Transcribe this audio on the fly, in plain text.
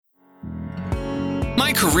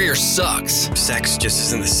My career sucks. Sex just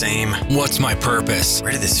isn't the same. What's my purpose?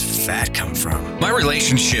 Where did this fat come from? My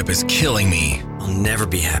relationship is killing me. I'll never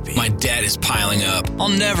be happy. My debt is piling up. I'll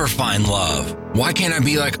never find love. Why can't I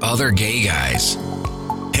be like other gay guys?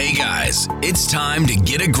 Hey guys, it's time to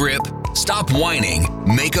get a grip, stop whining,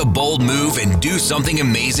 make a bold move, and do something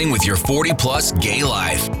amazing with your 40-plus gay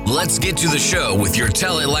life. Let's get to the show with your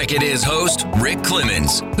Tell It Like It Is host, Rick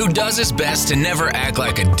Clemens, who does his best to never act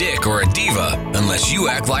like a dick or a diva unless you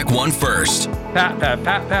act like one first.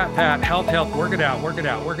 Pat. Health. Work it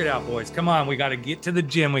out, boys. Come on, we got to get to the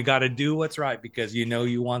gym. We got to do what's right because you know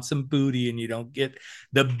you want some booty and you don't get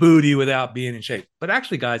the booty without being in shape. But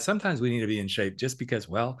actually, guys, sometimes we need to be in shape just because,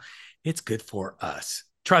 well, it's good for us.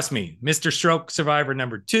 Trust me, Mr. Stroke Survivor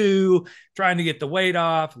number 2, trying to get the weight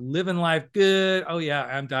off, living life good. Oh, yeah,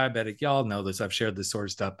 I'm diabetic. Y'all know this. I've shared this sort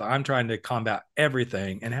of stuff, but I'm trying to combat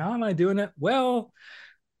everything. And how am I doing it? Well,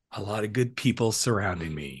 a lot of good people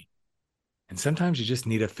surrounding me. And sometimes you just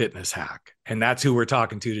need a fitness hack. And that's who we're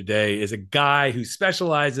talking to today, is a guy who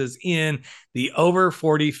specializes in the over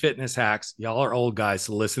 40 fitness hacks. Y'all are old guys,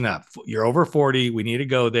 so listen up. You're over 40. We need to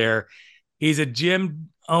go there. He's a gym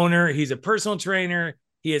owner. He's a personal trainer.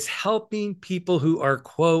 He is helping people who are,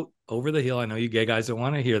 quote, over the hill. I know you gay guys don't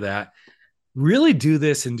want to hear that. Really do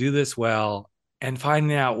this and do this well and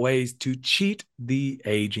finding out ways to cheat the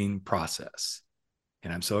aging process.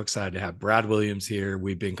 And I'm so excited to have Brad Williams here.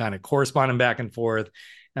 We've been kind of corresponding back and forth.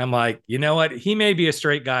 And I'm like, you know what? He may be a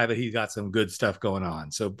straight guy, but he's got some good stuff going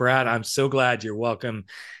on. So, Brad, I'm so glad you're welcome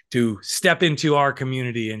to step into our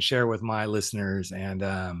community and share with my listeners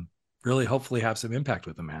and really hopefully have some impact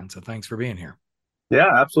with them, man. So thanks for being here.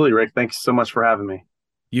 Yeah, absolutely, Rick. Thanks so much for having me.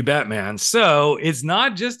 You bet, man. So it's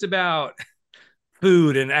not just about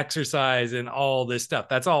food and exercise and all this stuff.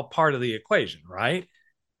 That's all part of the equation, right?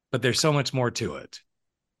 But there's so much more to it.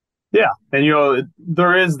 Yeah. And,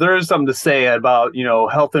 there is something to say about,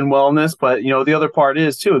 health and wellness, but, the other part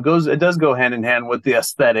is too, it does go hand in hand with the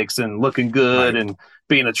aesthetics and looking good and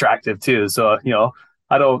being attractive too. So,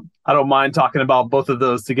 I don't mind talking about both of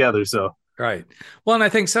those together. So. Right. Well, and I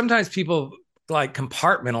think sometimes people like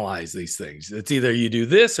compartmentalize these things. It's either you do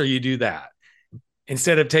this or you do that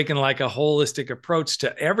instead of taking like a holistic approach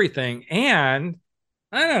to everything. And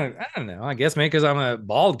I don't know. I guess maybe because I'm a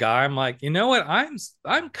bald guy, I'm like, you know what?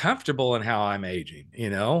 I'm comfortable in how I'm aging,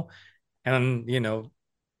 and,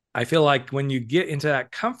 I feel like when you get into that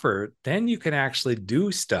comfort, then you can actually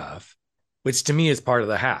do stuff, which to me is part of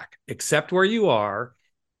the hack. Accept where you are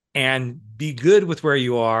and be good with where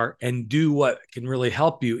you are and do what can really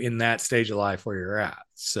help you in that stage of life where you're at.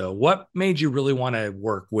 So what made you really want to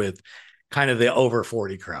work with kind of the over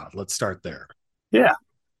 40 crowd? Let's start there. Yeah.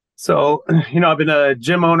 So, I've been a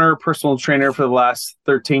gym owner, personal trainer for the last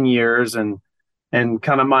 13 years and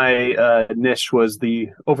kind of my niche was the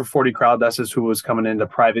over 40 crowd. That's just who was coming into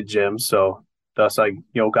private gyms. So thus I,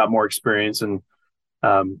 got more experience and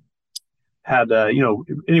had,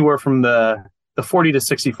 anywhere from the 40 to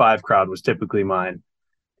 65 crowd was typically mine.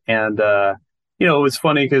 And, it was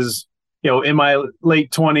funny because, in my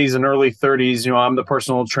late 20s and early 30s, I'm the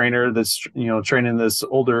personal trainer that's, training this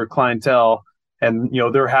older clientele. And,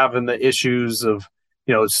 they're having the issues of,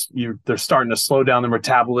 they're starting to slow down their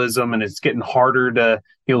metabolism and it's getting harder to,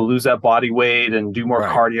 lose that body weight and do more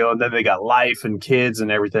cardio. And then they got life and kids and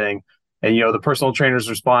everything. And, the personal trainer's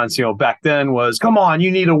response, back then was, come on,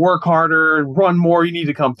 you need to work harder, run more. You need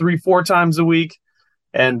to come 3-4 times a week.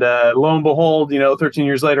 And lo and behold, 13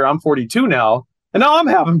 years later, I'm 42 now. And now I'm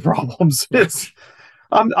having problems.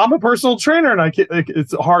 I'm a personal trainer and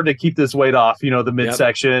it's hard to keep this weight off, the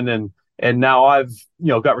midsection. And now I've,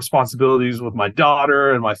 got responsibilities with my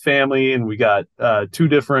daughter and my family. And we got two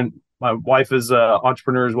different, my wife is an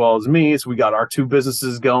entrepreneur as well as me. So we got our 2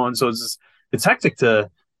 businesses going. So it's hectic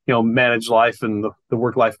to, manage life and the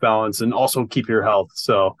work-life balance and also keep your health.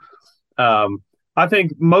 So I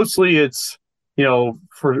think mostly it's,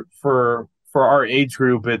 for our age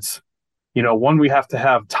group, it's, one, we have to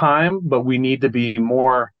have time, but we need to be have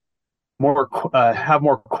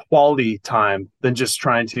more quality time than just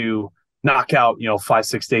trying to knock out,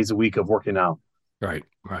 5-6 days a week of working out. Right.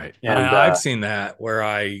 And I've seen that where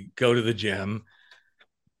I go to the gym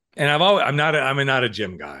and I'm not a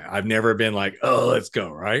gym guy. I've never been like, oh, let's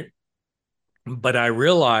go. Right. But I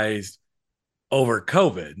realized over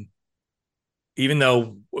COVID, even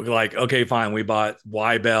though like, okay, fine. We bought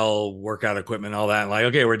Y-Bell workout equipment, all that. And like,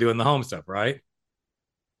 okay, we're doing the home stuff. Right.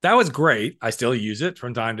 That was great. I still use it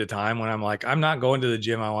from time to time when I'm like, I'm not going to the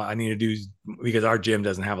gym. I need to do, because our gym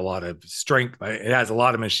doesn't have a lot of strength. It has a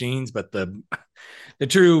lot of machines, but the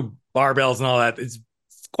true barbells and all that, it's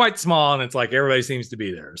quite small. And it's like, everybody seems to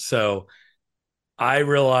be there. So I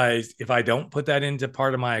realized if I don't put that into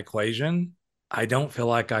part of my equation, I don't feel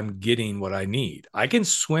like I'm getting what I need. I can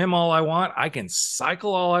swim all I want. I can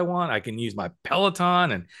cycle all I want. I can use my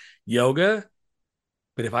Peloton and yoga.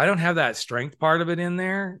 But if I don't have that strength part of it in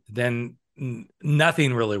there, then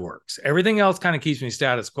nothing really works. Everything else kind of keeps me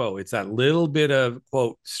status quo. It's that little bit of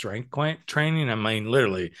quote strength training. I mean,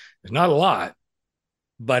 literally, there's not a lot,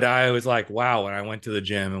 but I was like, wow, when I went to the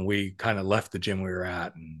gym and we kind of left the gym we were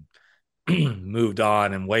at and moved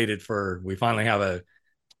on and waited for, we finally have a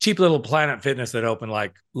cheap little Planet Fitness that opened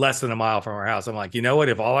like less than a mile from our house. I'm like, you know what?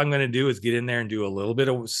 If all I'm going to do is get in there and do a little bit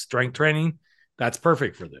of strength training, that's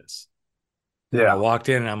perfect for this. Yeah. And I walked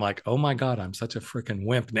in and I'm like, oh my God, I'm such a freaking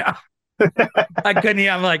wimp now. I couldn't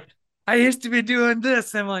even, I'm like, I used to be doing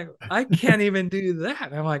this. I'm like, I can't even do that.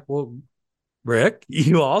 And I'm like, well, Rick,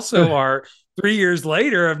 you also are 3 years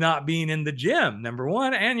later of not being in the gym, number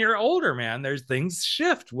one, and you're older, man. There's things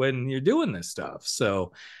shift when you're doing this stuff.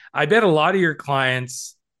 So I bet a lot of your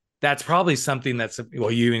clients, that's probably something that's,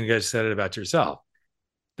 well, you even guys said it about yourself,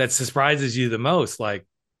 that surprises you the most. Like,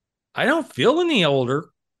 I don't feel any older,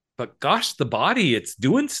 but gosh, the body, it's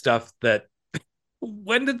doing stuff that,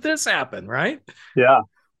 when did this happen? Right? Yeah.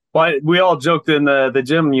 Well, we all joked in the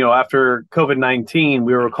gym, after COVID-19,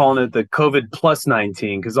 we were calling it the COVID plus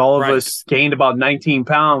 19 because all of us gained about 19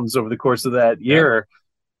 pounds over the course of that year.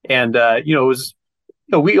 Yeah. And, it was,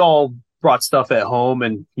 we all brought stuff at home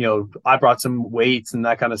and, I brought some weights and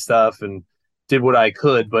that kind of stuff and did what I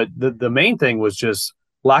could. But the main thing was just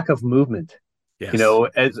lack of movement. Yes.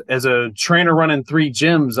 As a trainer running 3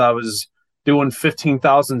 gyms, I was doing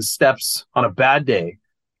 15,000 steps on a bad day.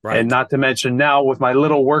 Right. And not to mention now with my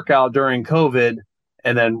little workout during COVID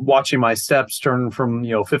and then watching my steps turn from,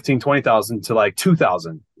 15, 20,000 to like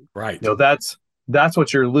 2,000. Right. That's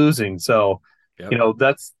what you're losing. So, yep.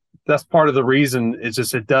 That's part of the reason. It's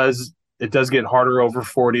just, it does get harder over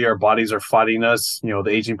 40. Our bodies are fighting us, the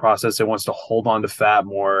aging process. It wants to hold on to fat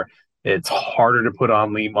more. It's harder to put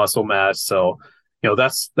on lean muscle mass. So,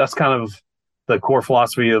 that's kind of the core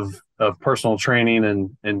philosophy of personal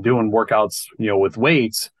training and doing workouts, with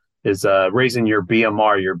weights is raising your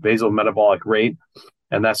BMR, your basal metabolic rate.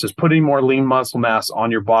 And that's just putting more lean muscle mass on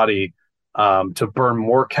your body to burn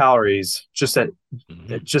more calories just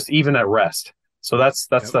even at rest. So that's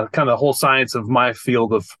yep. the kind of the whole science of my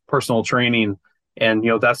field of personal training. And,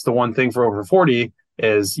 that's the one thing for over 40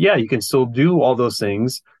 is, yeah, you can still do all those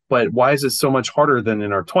things, but why is it so much harder than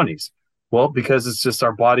in our 20s? Well, because it's just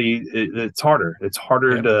our body, it's harder. It's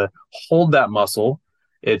harder yep. to hold that muscle.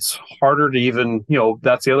 It's harder to even,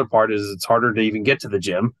 that's the other part is it's harder to even get to the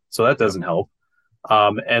gym. So that doesn't help.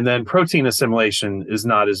 And then protein assimilation is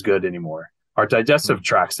not as good anymore. Our digestive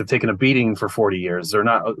tracts have taken a beating for 40 years. They're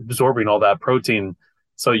not absorbing all that protein.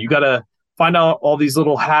 So you got to find out all these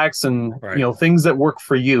little hacks and, right. Things that work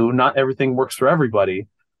for you. Not everything works for everybody.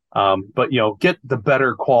 But, get the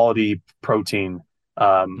better quality protein.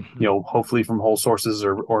 Hopefully from whole sources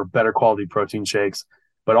or better quality protein shakes,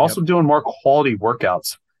 but also yep. doing more quality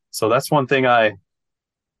workouts. So that's one thing I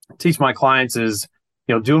teach my clients is,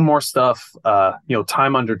 doing more stuff,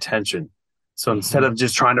 time under tension. So instead of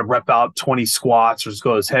just trying to rep out 20 squats or just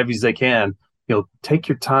go as heavy as they can, take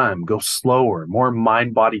your time, go slower, more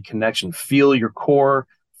mind-body connection, feel your core,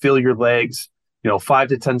 feel your legs, 5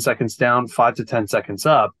 to 10 seconds down, 5 to 10 seconds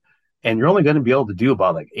up. And you're only going to be able to do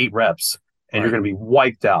about like 8 reps. And right. you're going to be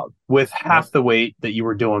wiped out with half the weight that you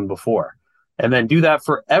were doing before. And then do that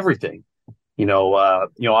for everything.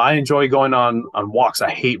 I enjoy going on walks. I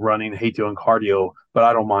hate running, hate doing cardio, but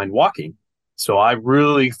I don't mind walking. So I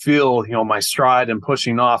really feel, my stride and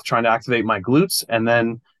pushing off, trying to activate my glutes. And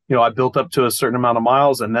then, I built up to a certain amount of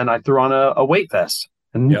miles and then I threw on a weight vest.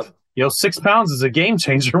 And, yep. 6 pounds is a game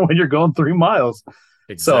changer when you're going 3 miles.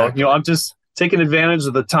 Exactly. So, I'm just taking advantage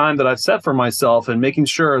of the time that I've set for myself and making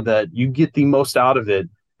sure that you get the most out of it.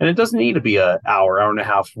 And it doesn't need to be an hour and a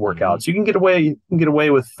half workouts. You can get away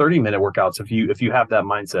with 30-minute workouts if you have that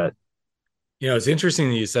mindset. It's interesting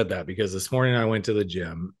that you said that because this morning I went to the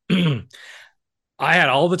gym. I had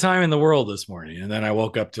all the time in the world this morning. And then I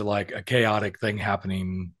woke up to like a chaotic thing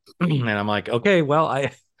happening. And I'm like, okay, well,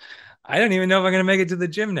 I don't even know if I'm going to make it to the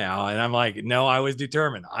gym now. And I'm like, no, I was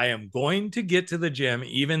determined. I am going to get to the gym,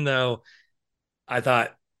 even though I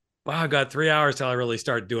thought, wow, I've got 3 hours till I really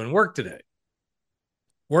start doing work today.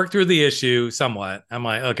 Work through the issue somewhat. I'm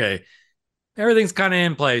like, okay, everything's kind of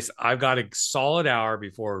in place. I've got a solid hour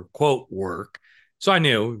before quote work. So I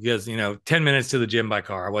knew because, 10 minutes to the gym by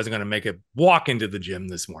car, I wasn't going to make it walk into the gym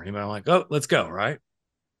this morning, but I'm like, oh, let's go. Right.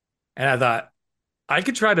 And I thought I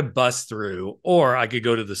could try to bust through or I could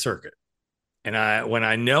go to the circuit. And when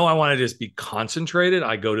I know I want to just be concentrated,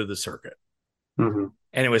 I go to the circuit. Mm-hmm.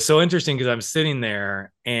 And it was so interesting because I'm sitting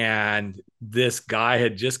there and this guy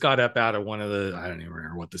had just got up out of one of the, I don't even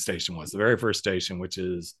remember what the station was, the very first station, which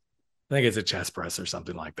is, I think it's a chest press or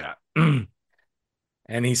something like that.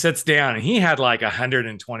 And he sits down and he had like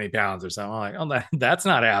 120 pounds or something. I'm like, oh, that's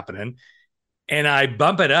not happening. And I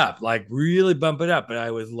bump it up, like really bump it up. But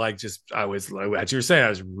I was like, as you were saying, I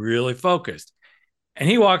was really focused. And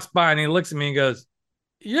he walks by and he looks at me and goes,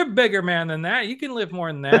 "You're a bigger man than that. You can lift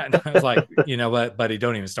more than that." And I was like, you know what, buddy,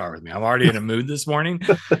 don't even start with me. I'm already in a mood this morning.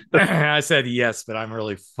 I said, yes, but I'm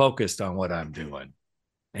really focused on what I'm doing.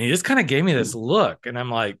 And he just kind of gave me this look. And I'm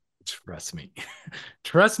like, trust me.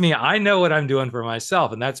 Trust me. I know what I'm doing for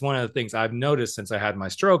myself. And that's one of the things I've noticed since I had my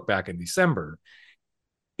stroke back in December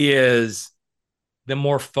is the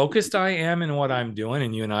more focused I am in what I'm doing.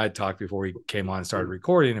 And you and I had talked before we came on and started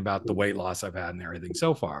recording about the weight loss I've had and everything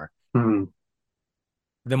so far. Mm-hmm.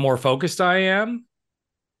 The more focused I am,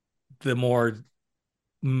 the more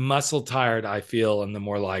muscle tired I feel, and the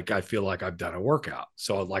more like I feel like I've done a workout.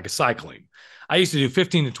 So like a cycling, I used to do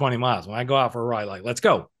 15 to 20 miles when I go out for a ride, like, let's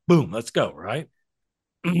go, boom, let's go. Right.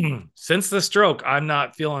 Since the stroke, I'm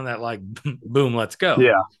not feeling that like, boom, let's go.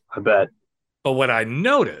 Yeah, I bet. But what I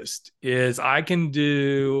noticed is I can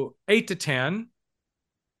do 8 to 10,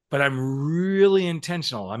 but I'm really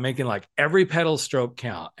intentional. I'm making like every pedal stroke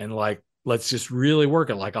count and like, let's just really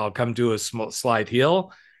work it. Like I'll come to a slight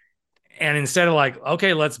hill. And instead of like,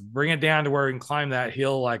 okay, let's bring it down to where we can climb that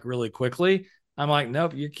hill like really quickly. I'm like,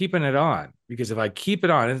 nope, you're keeping it on. Because if I keep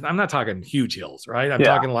it on, I'm not talking huge hills, right? I'm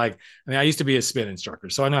talking like, I used to be a spin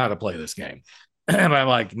instructor, so I know how to play this game. But I'm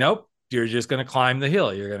like, nope, you're just going to climb the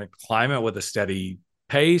hill. You're going to climb it with a steady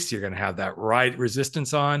pace. You're going to have that right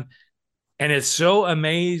resistance on. And it's so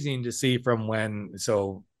amazing to see from when,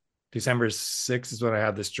 so December 6th is when I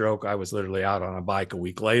had the stroke. I was literally out on a bike a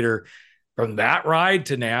week later. From that ride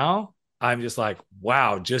to now, I'm just like,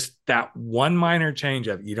 wow, just that one minor change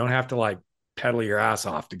of you don't have to like pedal your ass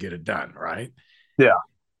off to get it done, right? Yeah.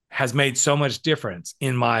 Has made so much difference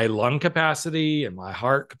in my lung capacity and my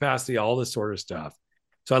heart capacity, all this sort of stuff.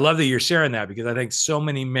 So I love that you're sharing that because I think so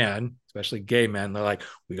many men, especially gay men, they're like,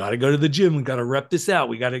 we got to go to the gym. We got to rep this out.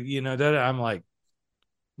 We got to, I'm like,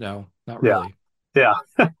 no, not really. Yeah.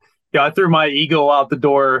 Yeah. I threw my ego out the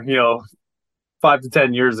door, 5 to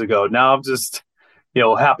 10 years ago. Now I'm just,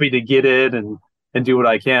 happy to get it and do what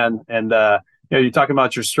I can. And, you're talking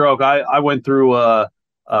about your stroke. I went through a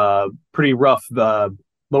pretty rough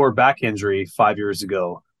lower back injury 5 years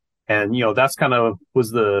ago. And, that's kind of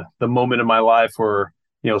was the moment in my life where,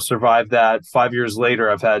 survived that. 5 years later,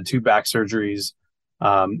 I've had 2 back surgeries.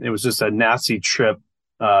 It was just a nasty trip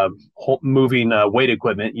moving weight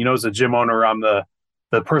equipment. As a gym owner, I'm the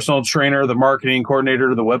personal trainer, the marketing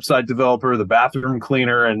coordinator, the website developer, the bathroom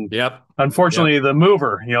cleaner, and unfortunately the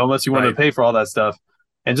mover, unless you want to pay for all that stuff.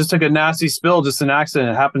 And just took a nasty spill, just an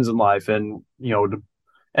accident. It happens in life. And,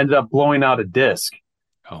 ended up blowing out a disc.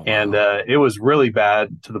 Oh, wow. And it was really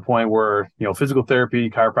bad to the point where, physical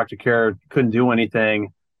therapy, chiropractic care couldn't do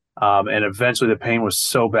anything. And eventually the pain was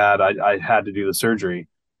so bad, I had to do the surgery.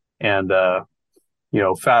 And,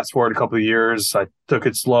 fast forward a couple of years, I took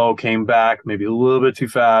it slow, came back maybe a little bit too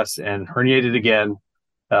fast and herniated again.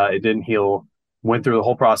 It didn't heal, went through the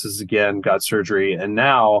whole process again, got surgery. And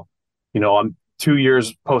now, I'm 2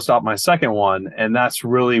 years post-op my second one. And that's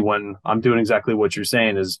really when I'm doing exactly what you're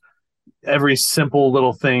saying is every simple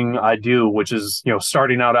little thing I do, which is,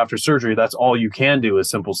 starting out after surgery, that's all you can do is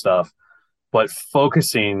simple stuff. But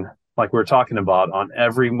focusing, like we were talking about, on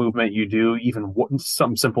every movement you do, even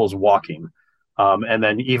something simple as walking. And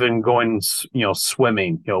then even going,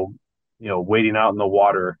 swimming, wading out in the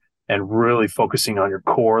water and really focusing on your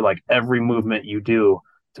core, like every movement you do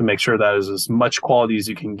to make sure that is as much quality as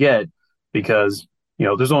you can get, because,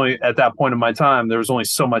 there's only at that point in my time, there was only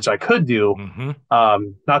so much I could do.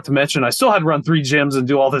 Mm-hmm. Not to mention I still had to run 3 gyms and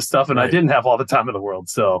do all this stuff and I didn't have all the time in the world.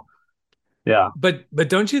 So, yeah. But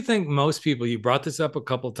don't you think most people, you brought this up a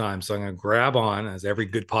couple of times, so I'm going to grab on, as every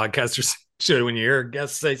good podcaster should when you hear a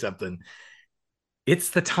guest say something. It's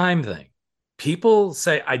the time thing. People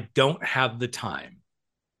say, I don't have the time.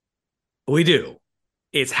 We do.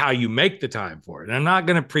 It's how you make the time for it. And I'm not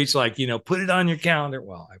going to preach like, put it on your calendar.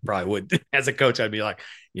 Well, I probably would. As a coach, I'd be like,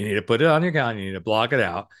 you need to put it on your calendar. You need to block it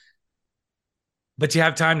out. But you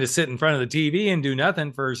have time to sit in front of the TV and do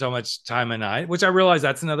nothing for so much time a night, which I realize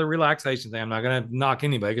that's another relaxation thing. I'm not going to knock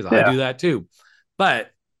anybody because I do that too.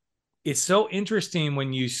 But it's so interesting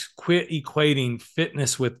when you quit equating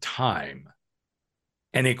fitness with time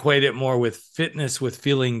and equate it more with fitness with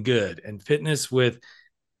feeling good and fitness with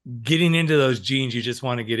getting into those jeans you just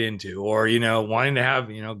want to get into, or, wanting to have,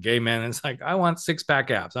 gay men. It's like, I want 6-pack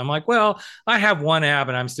abs. I'm like, well, I have one ab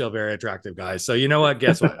and I'm still very attractive, guys. So you know what?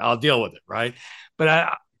 Guess what? I'll deal with it. Right.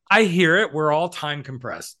 But I hear it. We're all time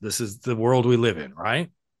compressed. This is the world we live in. Right.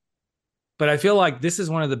 But I feel like this is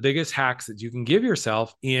one of the biggest hacks that you can give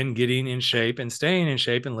yourself in getting in shape and staying in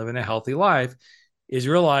shape and living a healthy life, is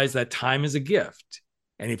realize that time is a gift.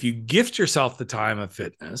 And if you gift yourself the time of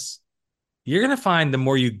fitness, you're going to find the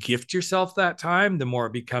more you gift yourself that time, the more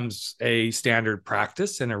it becomes a standard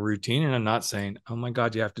practice and a routine. And I'm not saying, oh my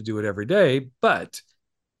God, you have to do it every day. But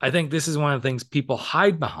I think this is one of the things people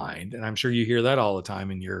hide behind. And I'm sure you hear that all the time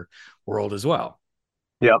in your world as well.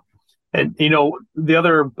 Yeah. And, the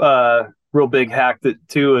other real big hack that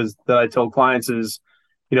I tell clients is,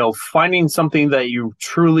 finding something that you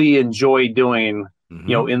truly enjoy doing,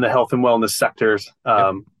 in the health and wellness sectors.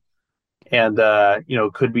 And,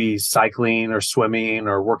 could be cycling or swimming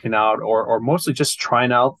or working out, or mostly just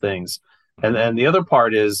trying out things. And then the other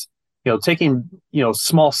part is, taking,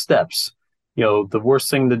 small steps. The worst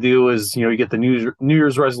thing to do is, you get the New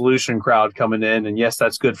Year's resolution crowd coming in. And yes,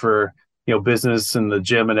 that's good for, business and the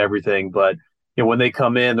gym and everything. But, when they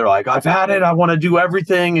come in, they're like, I've had it. I want to do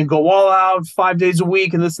everything and go all out 5 days a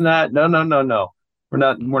week and this and that. No. We're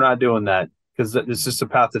not doing that, because it's just a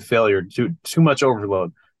path to failure. Too much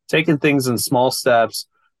overload. Taking things in small steps,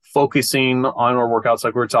 focusing on our workouts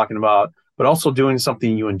like we were talking about, but also doing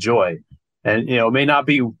something you enjoy. And, it may not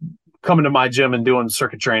be coming to my gym and doing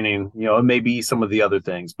circuit training, it may be some of the other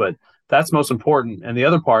things, but that's most important. And the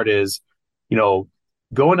other part is,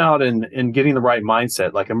 going out and getting the right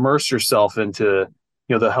mindset, like immerse yourself into,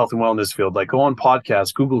 the health and wellness field, like go on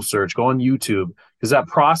podcasts, Google search, go on YouTube, because that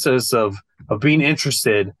process of being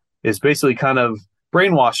interested is basically kind of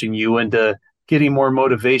brainwashing you into getting more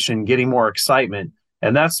motivation, getting more excitement.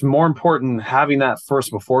 And that's more important, having that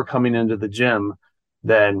first before coming into the gym,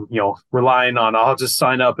 than, relying on, I'll just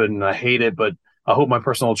sign up and I hate it, but I hope my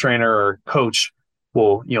personal trainer or coach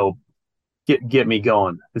will, get me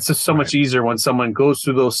going. It's just so much easier when someone goes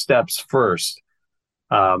through those steps first.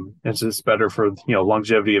 It's just better for,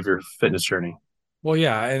 longevity of your fitness journey. Well,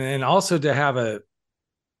 yeah. And also to have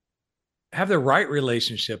the right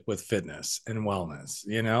relationship with fitness and wellness.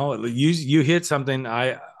 You hit something.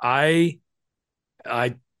 I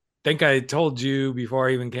think I told you before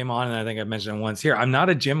I even came on, and I think I mentioned it once here, I'm not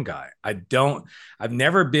a gym guy. I've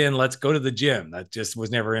never been, let's go to the gym. That just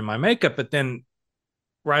was never in my makeup. But then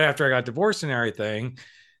right after I got divorced and everything,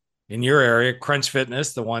 in your area, Crunch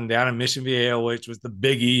Fitness, the one down in Mission Viejo, which was the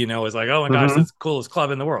biggie, was like, oh my gosh, that's the coolest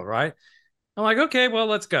club in the world, right? I'm like, okay, well,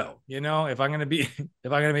 let's go. If I'm gonna be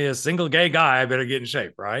a single gay guy, I better get in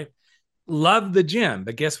shape, right? Love the gym,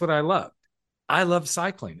 but guess what I loved? I love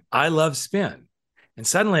cycling. I love spin. And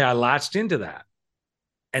suddenly I latched into that.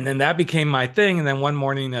 And then that became my thing. And then one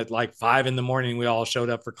morning at like 5 a.m, we all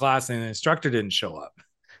showed up for class and the instructor didn't show up.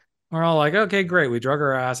 We're all like, okay, great. We drug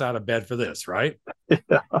our ass out of bed for this, right?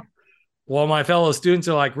 Yeah. Well, my fellow students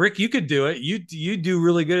are like, Rick, you could do it. You do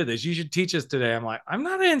really good at this. You should teach us today. I'm like, I'm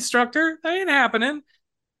not an instructor. That ain't happening.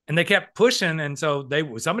 And they kept pushing. And so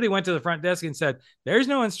somebody went to the front desk and said, there's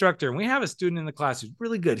no instructor. And we have a student in the class who's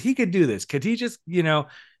really good. He could do this. Could he just, the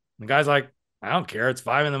guy's like, I don't care. It's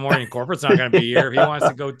 5 a.m. Corporate's not going to be here. If he wants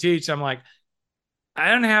to go teach, I'm like,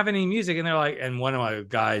 I don't have any music. And they're like, and one of my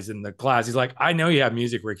guys in the class, he's like, I know you have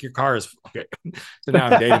music, Rick. Your car is okay. So now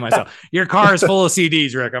I'm dating myself. Your car is full of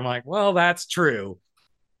CDs, Rick. I'm like, well, that's true.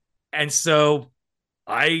 And so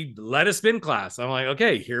I led a spin class. I'm like,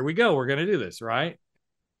 okay, here we go. We're going to do this, right?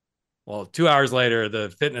 Well, 2 hours later,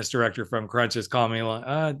 the fitness director from Crunch is calling me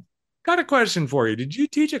like, got a question for you. Did you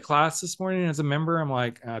teach a class this morning as a member? I'm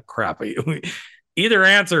like, crap. Either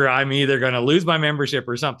answer, I'm either going to lose my membership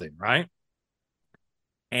or something, right?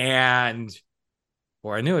 And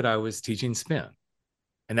before I knew it, I was teaching spin.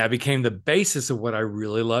 And that became the basis of what I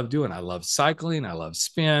really love doing. I love cycling. I love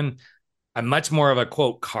spin. I'm much more of a,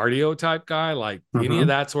 quote, cardio type guy, like any of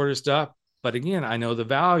that sort of stuff. But again, I know the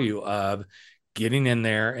value of getting in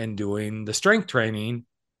there and doing the strength training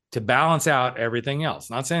to balance out everything else.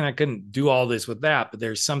 Not saying I couldn't do all this with that, but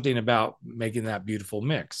there's something about making that beautiful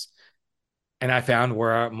mix. And I found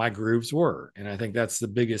where my grooves were. And I think that's the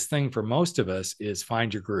biggest thing for most of us is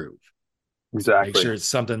find your groove. Exactly. Make sure it's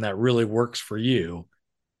something that really works for you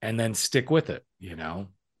and then stick with it,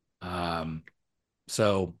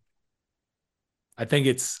 So I think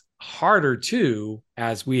it's harder too,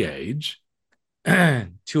 as we age,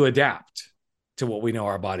 to adapt to what we know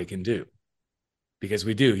our body can do. Because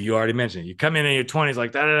we do. You already mentioned it. You come in your 20s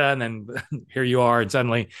like da-da-da, and then here you are, and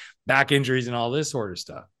suddenly back injuries and all this sort of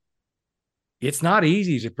stuff. it's not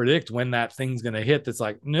easy to predict when that thing's going to hit. That's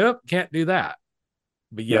like, nope, can't do that.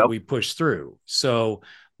 But yet we push through. So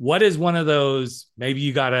what is one of those, maybe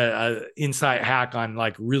you got a insight hack on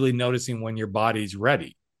like really noticing when your body's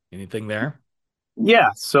ready? Anything there? Yeah.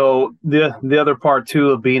 So the other part too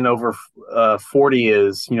of being over 40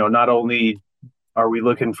 is, not only are we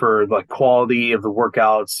looking for like quality of the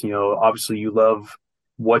workouts, obviously you love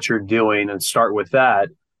what you're doing and start with that.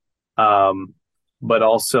 But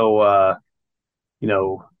also, well,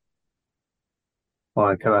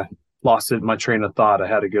 I kind of lost my train of thought. I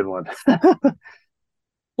had a good one.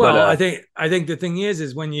 Well, I think the thing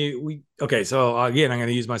is when okay. So again, I'm going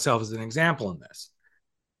to use myself as an example in this.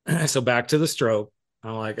 So back to the stroke,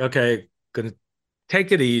 I'm like, okay, going to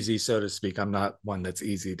take it easy, so to speak. I'm not one that's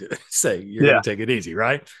easy to say you're going to take it easy,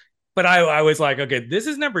 right? But I was like, okay, this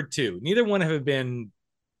is number 2. Neither one have been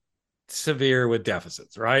severe with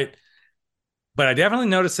deficits, right? But I definitely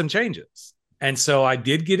noticed some changes. And so I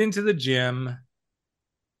did get into the gym.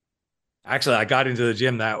 Actually, I got into the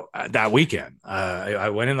gym that weekend. I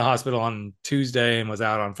went in the hospital on Tuesday and was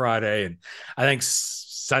out on Friday. And I think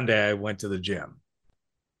Sunday I went to the gym.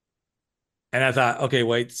 And I thought, okay,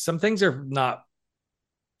 wait, some things are not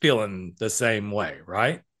feeling the same way,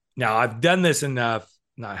 right? Now I've done this enough,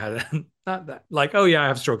 not that like, oh yeah, I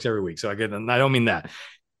have strokes every week. So I don't mean that.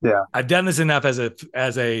 Yeah. I've done this enough as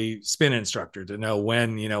a spin instructor to know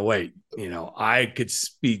when, I could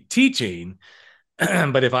be teaching,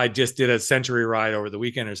 but if I just did a Century ride over the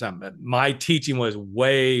weekend or something, my teaching was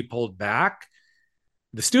way pulled back.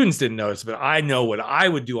 The students didn't notice, but I know what I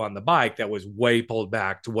would do on the bike that was way pulled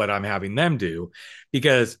back to what I'm having them do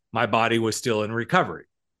because my body was still in recovery.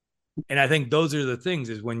 And I think those are the things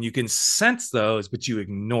is when you can sense those, but you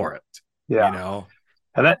ignore it. Yeah.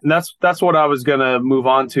 And that's what I was going to move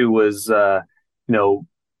on to was,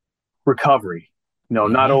 recovery,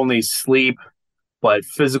 not only sleep, but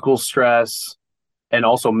physical stress and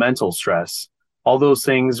also mental stress. All those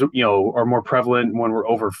things, are more prevalent when we're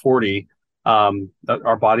over 40.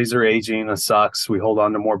 Our bodies are aging. It sucks. We hold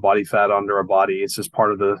on to more body fat under our body. It's just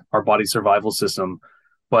part of our body survival system.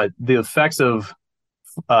 But the effects of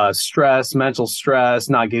stress, mental stress,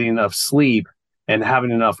 not getting enough sleep, and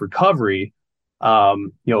having enough recovery,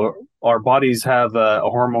 our bodies have a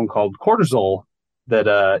hormone called cortisol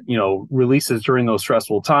that releases during those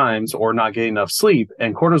stressful times or not getting enough sleep.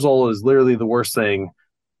 And cortisol is literally the worst thing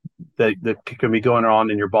that can be going on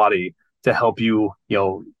in your body to help you,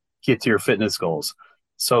 get to your fitness goals.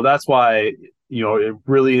 So that's why, it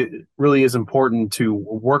really, really is important to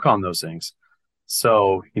work on those things.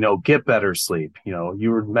 So, get better sleep.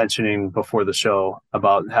 You were mentioning before the show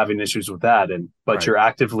about having issues with that, but right. You're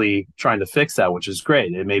actively trying to fix that, which is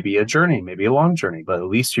great. It may be a journey, maybe a long journey, but at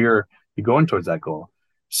least you're going towards that goal.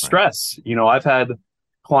 Stress, right. I've had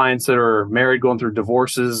clients that are married going through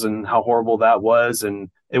divorces and how horrible that was.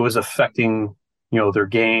 And it was affecting, their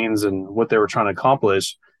gains and what they were trying to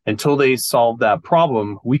accomplish. Until they solved that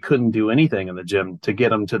problem, we couldn't do anything in the gym to get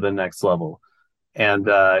them to the next level. And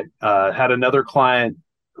had another client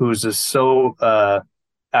who's just so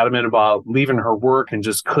adamant about leaving her work and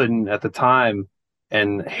just couldn't at the time,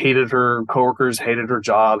 and hated her coworkers, hated her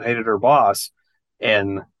job, hated her boss.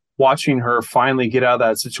 And watching her finally get out of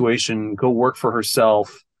that situation, go work for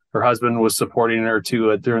herself. Her husband was supporting her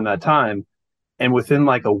too during that time. And within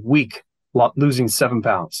like a week, losing 7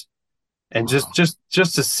 pounds. And wow.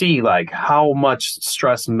 just to see like how much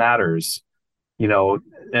stress matters,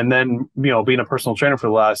 and then, being a personal trainer for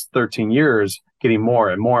the last 13 years, getting more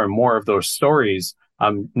and more and more of those stories,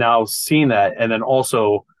 I'm now seeing that. And then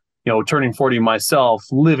also, turning 40 myself,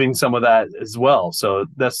 living some of that as well. So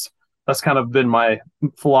that's kind of been my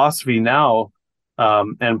philosophy now.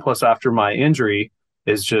 And plus after my injury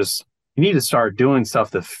is just, you need to start doing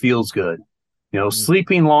stuff that feels good.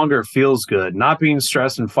 Sleeping longer feels good. Not being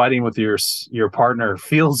stressed and fighting with your partner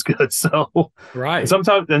feels good. So right.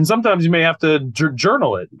 Sometimes you may have to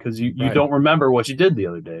journal it because you right. don't remember what you did the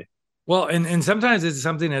other day. Well, and sometimes it's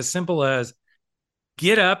something as simple as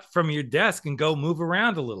get up from your desk and go move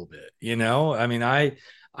around a little bit. I mean, I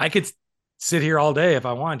could sit here all day if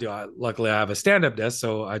I wanted to. Luckily, I have a stand-up desk,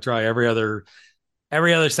 so I try every other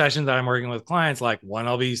session that I'm working with clients. Like one,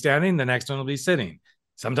 I'll be standing, the next one will be sitting.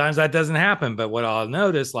 Sometimes that doesn't happen, but what I'll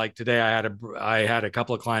notice, like today, I had a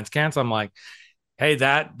couple of clients cancel. I'm like, hey,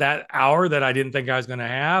 that hour that I didn't think I was going to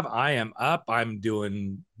have, I am up. I'm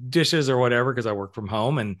doing dishes or whatever because I work from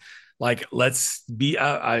home, and like let's be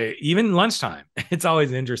even lunchtime. It's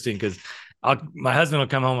always interesting because my husband will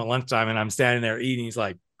come home at lunchtime and I'm standing there eating. He's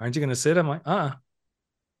like, "Aren't you going to sit?" I'm like,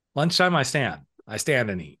 Lunchtime, I stand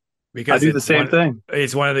and eat because I do the same thing.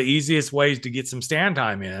 It's one of the easiest ways to get some stand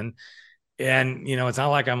time in. And, it's not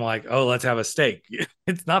like I'm like, oh, let's have a steak.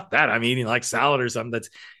 It's not that. I'm eating like salad or something that's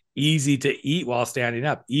easy to eat while standing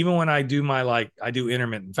up. Even when I do I do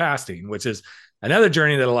intermittent fasting, which is another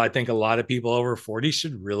journey that I think a lot of people over 40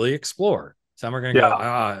 should really explore. Some are going to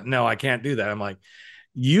go, no, I can't do that. I'm like,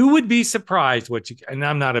 you would be surprised and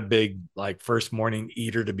I'm not a big like first morning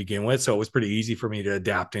eater to begin with. So it was pretty easy for me to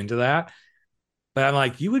adapt into that. But I'm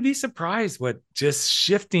like, you would be surprised what just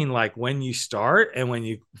shifting, like when you start and when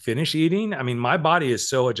you finish eating. I mean, my body is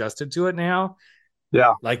so adjusted to it now.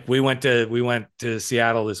 Yeah. Like we went to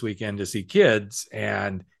Seattle this weekend to see kids,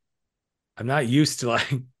 and I'm not used to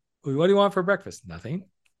like, what do you want for breakfast? Nothing.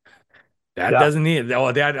 Dad doesn't need it.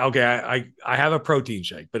 Oh, Dad, okay, I have a protein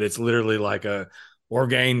shake, but it's literally like a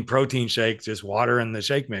Orgain protein shake, just water in the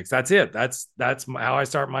shake mix. That's it. That's how I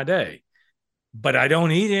start my day. But I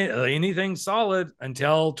don't eat anything solid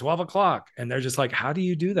until 12 o'clock. And they're just like, how do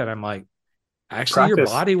you do that? I'm like, actually, your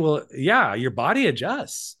body your body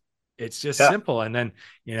adjusts. It's just simple. And then,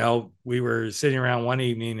 we were sitting around one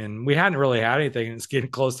evening and we hadn't really had anything. And it's getting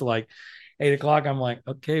close to like 8 o'clock. I'm like,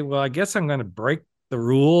 okay, well, I guess I'm going to break the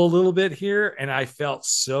rule a little bit here. And I felt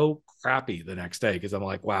so crappy the next day because I'm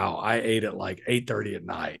like, wow, I ate at like 8:30 at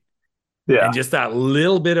night. Yeah. And just that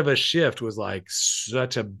little bit of a shift was like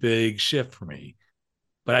such a big shift for me.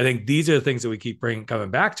 But I think these are the things that we keep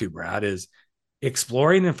coming back to, Brad, is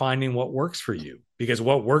exploring and finding what works for you. Because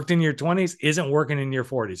what worked in your 20s isn't working in your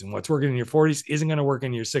 40s. And what's working in your 40s isn't going to work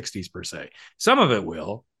in your 60s per se. Some of it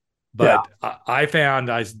will. But I found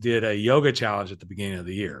I did a yoga challenge at the beginning of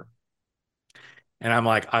the year. And I'm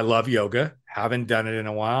like, I love yoga. Haven't done it in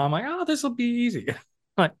a while. I'm like, oh, this will be easy.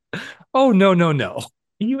 Like, oh, no.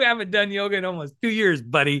 You haven't done yoga in almost 2 years,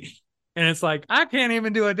 buddy. And it's like, I can't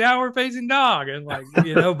even do a downward facing dog. And like,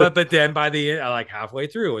 but then by the end, like halfway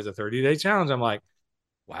through, it was a 30-day challenge. I'm like,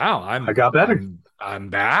 wow, I got better. I'm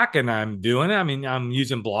back and I'm doing it. I mean, I'm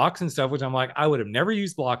using blocks and stuff, which I'm like, I would have never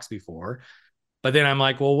used blocks before. But then I'm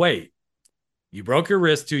like, well, wait, you broke your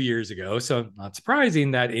wrist 2 years ago. So not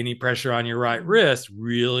surprising that any pressure on your right wrist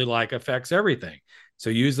really like affects everything. So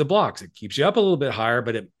use the blocks. It keeps you up a little bit higher,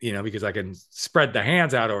 but because I can spread the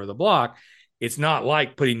hands out over the block, it's not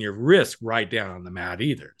like putting your wrist right down on the mat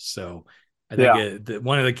either. So I think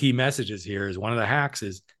one of the key messages here is one of the hacks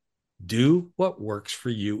is do what works for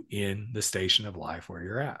you in the station of life where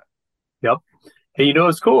you're at. Yep. Hey,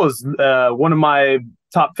 what's cool is one of my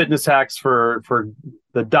top fitness hacks for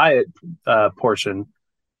the diet portion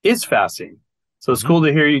is fasting. So it's cool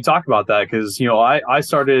to hear you talk about that because, I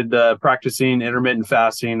started practicing intermittent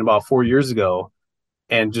fasting about 4 years ago.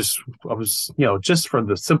 And I was, just for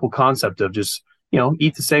the simple concept of just,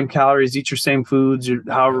 eat the same calories, eat your same foods,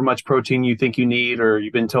 however much protein you think you need or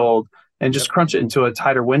you've been told, and just crunch it into a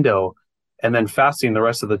tighter window. And then fasting the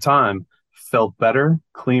rest of the time felt better,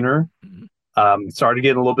 cleaner. Started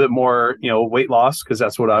getting a little bit more, weight loss because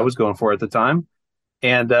that's what I was going for at the time.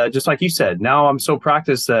 And just like you said, now I'm so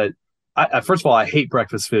practiced that first of all, I hate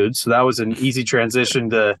breakfast food. So that was an easy transition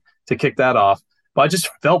to kick that off. But I just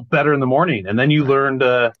felt better in the morning. And then you learn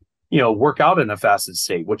to, work out in a fasted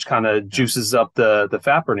state, which kind of juices up the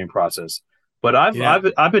fat burning process. But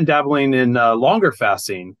I've been dabbling in longer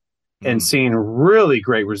fasting and seeing really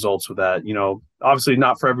great results with that. Obviously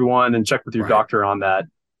not for everyone, and check with your doctor on that.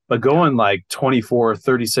 But going like 24,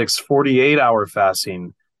 36, 48 hour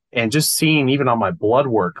fasting and just seeing even on my blood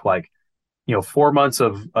work, like, 4 months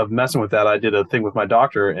of messing with that, I did a thing with my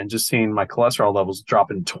doctor and just seeing my cholesterol levels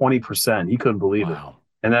dropping 20%. He couldn't believe it.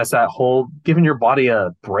 And that's that whole giving your body a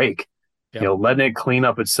break, letting it clean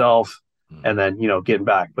up itself and then, getting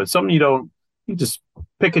back. But something you just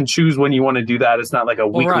pick and choose when you want to do that. It's not like a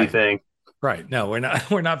weekly thing. Right. No,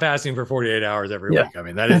 we're not fasting for 48 hours every week. I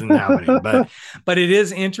mean, that isn't happening, but it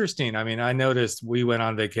is interesting. I mean, I noticed we went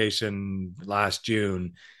on vacation last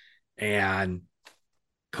June and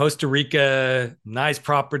Costa Rica, nice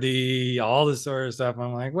property, all this sort of stuff.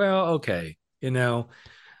 I'm like, well, okay. I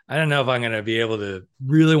don't know if I'm going to be able to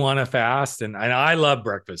really want to fast. And I love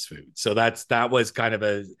breakfast food. So that was kind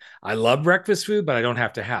of I love breakfast food, but I don't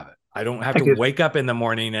have to have it. I don't have to wake up in the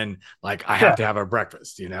morning and like, I have to have a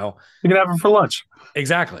breakfast, You can have it for lunch.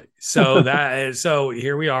 Exactly. So so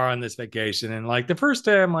here we are on this vacation. And like the first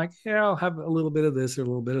day I'm like, I'll have a little bit of this or a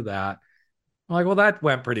little bit of that. I'm like, well, that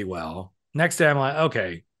went pretty well. Next day I'm like,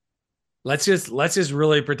 okay, let's just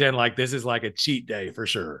really pretend like this is like a cheat day for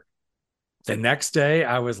sure. The next day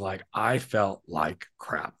I was like, I felt like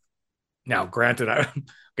crap. Now, granted,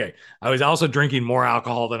 I was also drinking more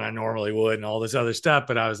alcohol than I normally would and all this other stuff.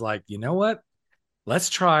 But I was like, you know what? Let's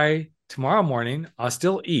try tomorrow morning. I'll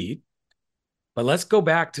still eat, But let's go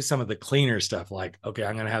back to some of the cleaner stuff. Like, okay,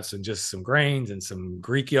 I'm going to have some grains and some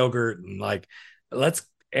Greek yogurt and like,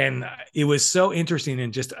 and it was so interesting.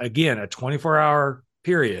 And just again, a 24-hour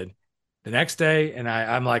period the next day. And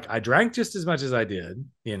I'm like, I drank just as much as I did,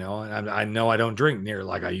 and I know I don't drink near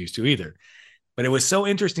like I used to either. But it was so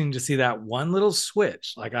interesting to see that one little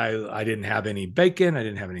switch. Like I didn't have any bacon. I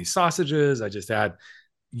didn't have any sausages. I just had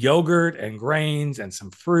yogurt and grains and some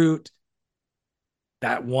fruit.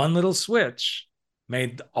 That one little switch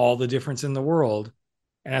made all the difference in the world.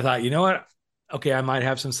 And I thought, you know what? Okay, I might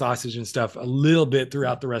have some sausage and stuff a little bit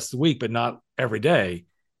throughout the rest of the week, but not every day.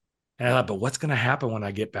 And I thought, but what's going to happen when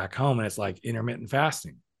I get back home? And it's like intermittent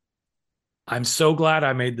fasting. I'm so glad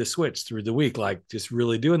I made the switch through the week, like just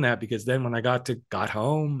really doing that, because then when I got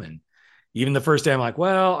home, and even the first day, I'm like,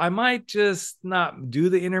 well, I might just not do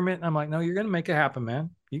the intermittent. I'm like, no, you're going to make it happen,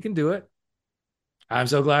 man. You can do it. I'm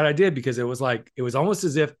so glad I did, because it was almost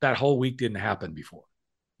as if that whole week didn't happen before,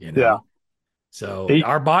 Yeah. So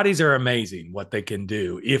our bodies are amazing what they can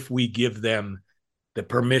do if we give them the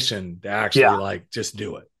permission to actually just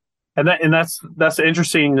do it. And that's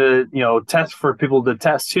interesting to, test for people to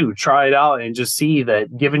test too. Try it out and just see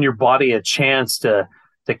that giving your body a chance to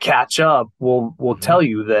catch up will tell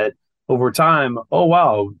you that over time, oh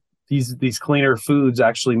wow, these cleaner foods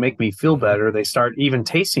actually make me feel better. They start even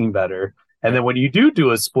tasting better. And then when you do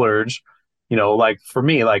a splurge, like for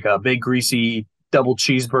me, like a big greasy double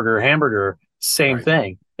cheeseburger hamburger, same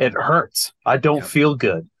thing. It hurts. I don't feel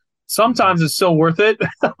good. Sometimes it's still worth it.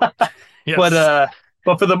 Yes.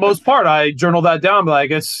 But for the most part, I journal that down. But I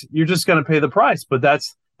guess you're just going to pay the price. But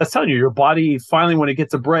that's telling you your body finally, when it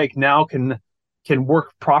gets a break, now can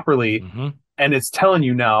work properly, and it's telling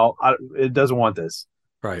you now it doesn't want this.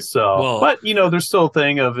 Right. So, but there's still a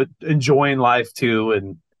thing of enjoying life too,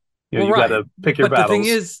 and you got to pick your battles. The thing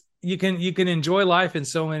is, you can enjoy life in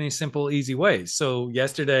so many simple, easy ways. So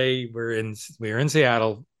yesterday we were in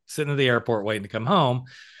Seattle, sitting at the airport waiting to come home,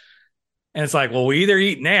 and it's like, well, we either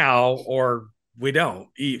eat now or we don't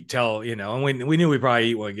eat till, and we knew we'd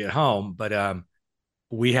probably eat when we get home, but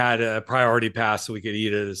we had a priority pass so we could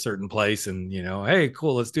eat at a certain place, and hey,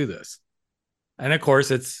 cool, let's do this. And of course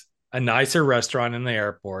it's a nicer restaurant in the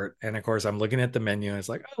airport, and of course I'm looking at the menu and it's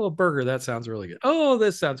like, oh, a burger, that sounds really good. Oh,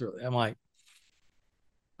 this sounds really, I'm like,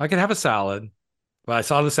 I could have a salad, but I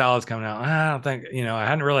saw the salads coming out. I don't think, I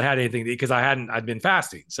hadn't really had anything to eat because I'd been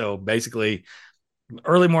fasting. So basically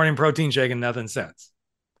early morning protein shake and nothing since.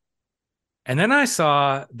 And then I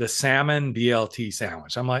saw the salmon BLT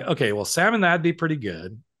sandwich. I'm like, okay, well, salmon, that'd be pretty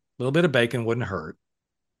good. A little bit of bacon wouldn't hurt.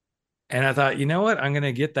 And I thought, you know what? I'm going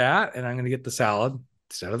to get that, and I'm going to get the salad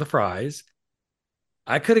instead of the fries.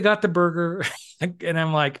 I could have got the burger. And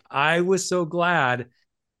I'm like, I was so glad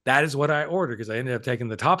that is what I ordered, because I ended up taking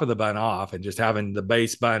the top of the bun off and just having the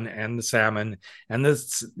base bun and the salmon and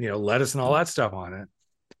the lettuce and all that stuff on it.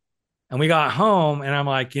 And we got home, and I'm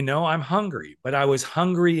like, I'm hungry, but I was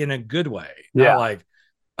hungry in a good way. Yeah. Not like,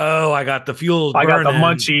 oh, I got the fuel. I got the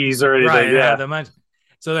munchies or anything. Right. Yeah. The munchies.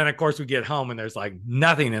 So then, of course, we get home and there's like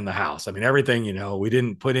nothing in the house. I mean, everything, we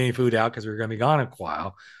didn't put any food out because we were going to be gone a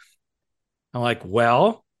while. I'm like,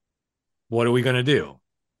 well, what are we going to do?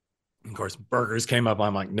 And of course, burgers came up.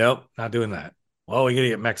 I'm like, nope, not doing that. Well, we got to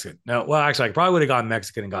get Mexican. No, well, actually, I probably would have gone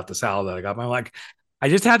Mexican and got the salad that I got. But I'm like, I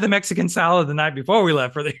just had the Mexican salad the night before we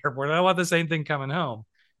left for the airport. I want the same thing coming home.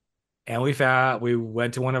 And we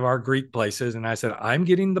went to one of our Greek places, and I said, I'm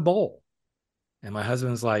getting the bowl. And my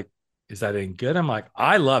husband's like, is that any good? I'm like,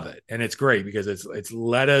 I love it. And it's great because it's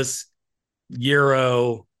lettuce,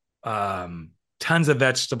 gyro, tons of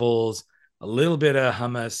vegetables, a little bit of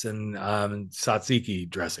hummus, and tzatziki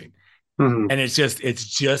dressing. Mm-hmm. And it's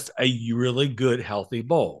just a really good, healthy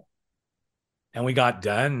bowl. And we got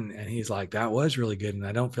done, and he's like, that was really good. And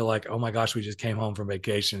I don't feel like, oh my gosh, we just came home from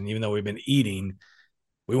vacation. Even though we've been eating,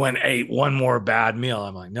 we went and ate one more bad meal.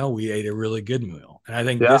 I'm like, no, we ate a really good meal. And I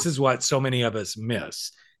think this is what so many of us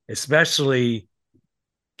miss, especially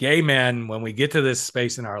gay men. When we get to this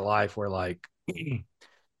space in our life, we're like,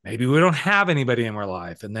 maybe we don't have anybody in our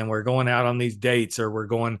life. And then we're going out on these dates, or we're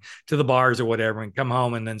going to the bars or whatever, and come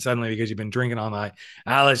home. And then suddenly, because you've been drinking all night,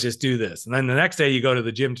 let's just do this. And then the next day you go to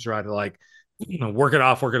the gym to try to work it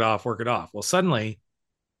off. Well, suddenly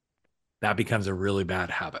that becomes a really bad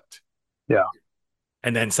habit. Yeah.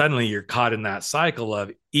 And then suddenly you're caught in that cycle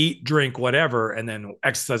of eat, drink, whatever, and then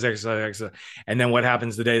exercise. And then what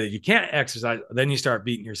happens the day that you can't exercise? Then you start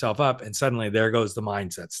beating yourself up, and suddenly there goes the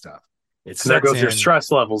mindset stuff. There goes your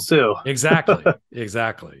stress levels too.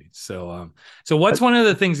 Exactly. So what's one of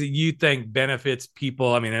the things that you think benefits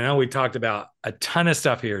people? I mean, I know we talked about a ton of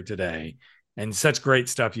stuff here today, and such great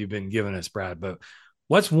stuff you've been giving us, Brad, but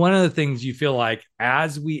what's one of the things you feel like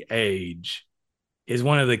as we age is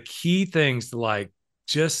one of the key things to like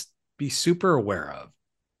just be super aware of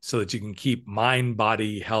so that you can keep mind,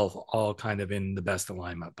 body, health all kind of in the best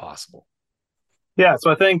alignment possible? Yeah.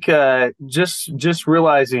 So I think just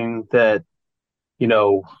realizing that, you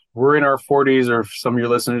know, we're in our 40s, or some of your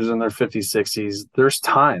listeners in their 50s, 60s, there's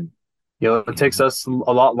time. You know, it takes us a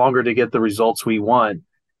lot longer to get the results we want,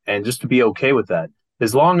 and just to be okay with that.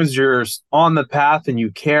 As long as you're on the path and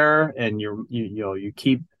you care, and you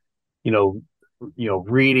keep,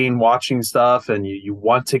 reading, watching stuff, and you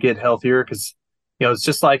want to get healthier, because, you know, it's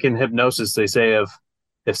just like in hypnosis, they say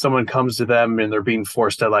if someone comes to them and they're being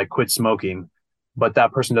forced to like quit smoking, but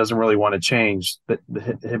that person doesn't really want to change, that the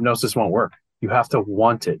hypnosis won't work. You have to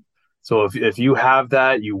want it. So if you have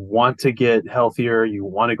that, you want to get healthier, you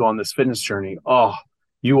want to go on this fitness journey,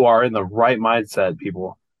 you are in the right mindset,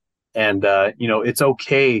 people. And, it's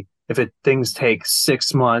okay if things take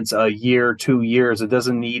 6 months, a year, 2 years. It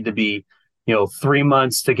doesn't need to be, 3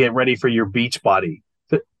 months to get ready for your beach body.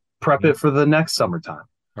 Prep it for the next summertime.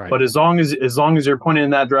 Right. But as long as you're pointing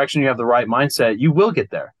in that direction, you have the right mindset, you will get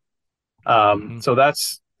there. So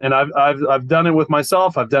and I've done it with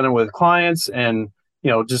myself. I've done it with clients, and,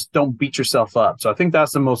 just don't beat yourself up. So I think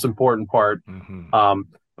that's the most important part.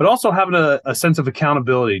 But also having a sense of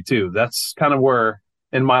accountability too. That's kind of where,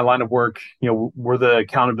 in my line of work, we're the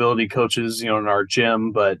accountability coaches, in our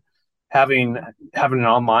gym, but having an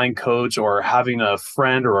online coach, or having a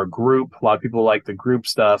friend or a group, a lot of people like the group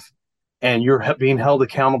stuff, and you're being held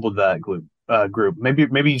accountable to that group.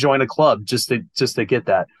 Maybe you join a club just to get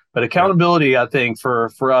that. But accountability, I think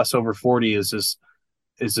for us over 40 is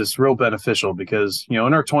just real beneficial, because, in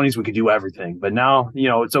our 20s, we could do everything, but now,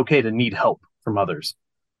 it's okay to need help from others.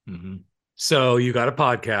 So you got a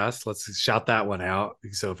podcast. Let's shout that one out.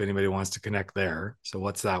 So if anybody wants to connect there. So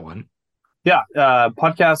what's that one? Yeah.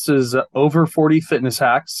 Podcast is Over 40 Fitness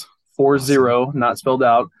Hacks, 40, awesome. Not spelled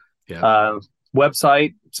out. Yeah.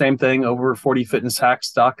 Website, same thing,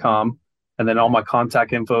 over40fitnesshacks.com. And then all my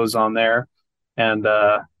contact info is on there. And,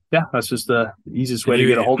 that's just the easiest way to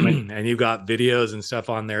get a hold of me. And you've got videos and stuff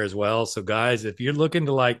on there as well. So guys, if you're looking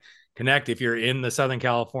to like connect, if you're in the Southern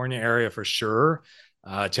California area, for sure,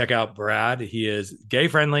 check out Brad. He is gay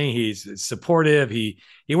friendly. He's supportive. He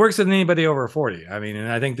works with anybody over 40. I mean,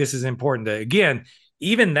 and I think this is important to, again,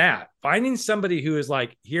 even that, finding somebody who is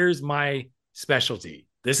like, here's my specialty,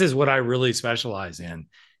 this is what I really specialize in,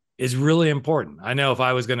 is really important. I know if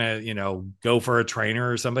I was going to, go for a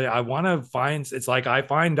trainer or somebody, I want to find, it's like I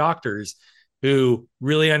find doctors who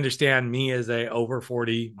really understand me as a over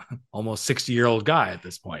 40, almost 60-year-old guy at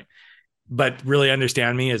this point, but really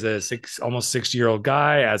understand me as a almost 60-year-old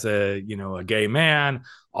guy, as a gay man,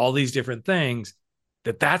 all these different things,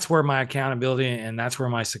 that's where my accountability and that's where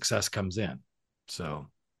my success comes in. So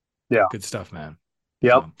yeah, good stuff, man.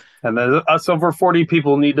 Yep. And then us over 40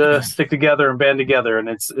 people need to stick together and band together. And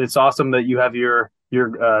it's awesome that you have your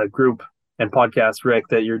group and podcast, Rick,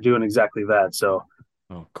 that you're doing exactly that. So.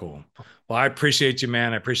 Oh, cool. Well, I appreciate you,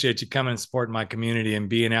 man. I appreciate you coming and supporting my community and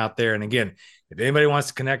being out there. And again, if anybody wants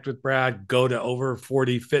to connect with Brad, go to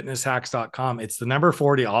over40fitnesshacks.com. It's the number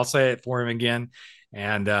 40. I'll say it for him again.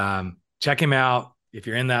 And check him out. If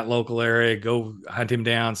you're in that local area, go hunt him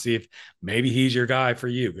down, see if maybe he's your guy for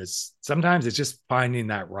you. Because sometimes it's just finding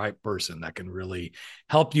that right person that can really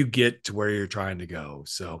help you get to where you're trying to go.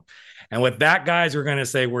 So, and with that, guys, we're going to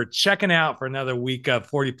say we're checking out for another week of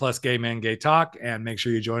 40 Plus Gay Men Gay Talk. And make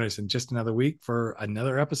sure you join us in just another week for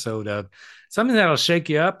another episode of something that'll shake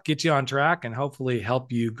you up, get you on track, and hopefully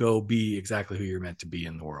help you go be exactly who you're meant to be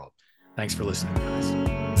in the world. Thanks for listening, guys.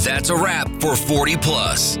 That's a wrap for 40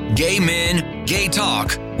 Plus Gay Men, Gay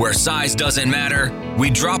Talk, where size doesn't matter. We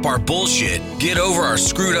drop our bullshit, get over our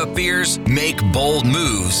screwed up fears, make bold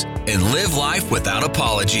moves, and live life without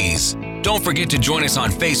apologies. Don't forget to join us on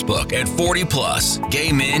Facebook at 40 Plus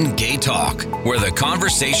Gay Men, Gay Talk, where the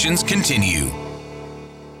conversations continue.